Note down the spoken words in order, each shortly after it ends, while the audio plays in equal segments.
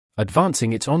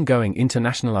Advancing its ongoing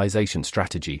internationalization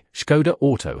strategy, Škoda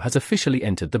Auto has officially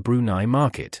entered the Brunei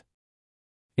market.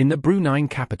 In the Bruneian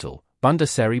capital, Bandar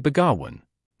Seri Begawan,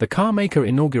 the carmaker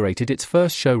inaugurated its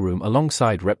first showroom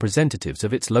alongside representatives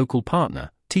of its local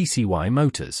partner, T.C.Y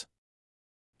Motors.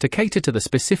 To cater to the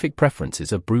specific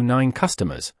preferences of Bruneian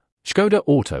customers, Škoda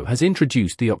Auto has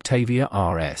introduced the Octavia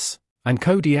RS and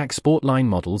Kodiaq Sportline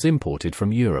models imported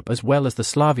from Europe, as well as the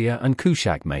Slavia and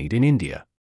Kushaq made in India.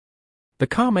 The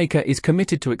carmaker is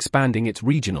committed to expanding its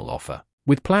regional offer,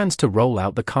 with plans to roll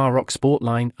out the Karoq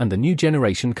Sportline and the new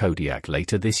generation Kodiaq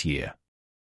later this year.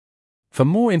 For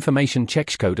more information, check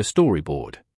Škoda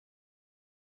storyboard.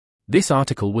 This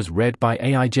article was read by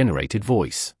AI-generated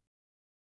voice.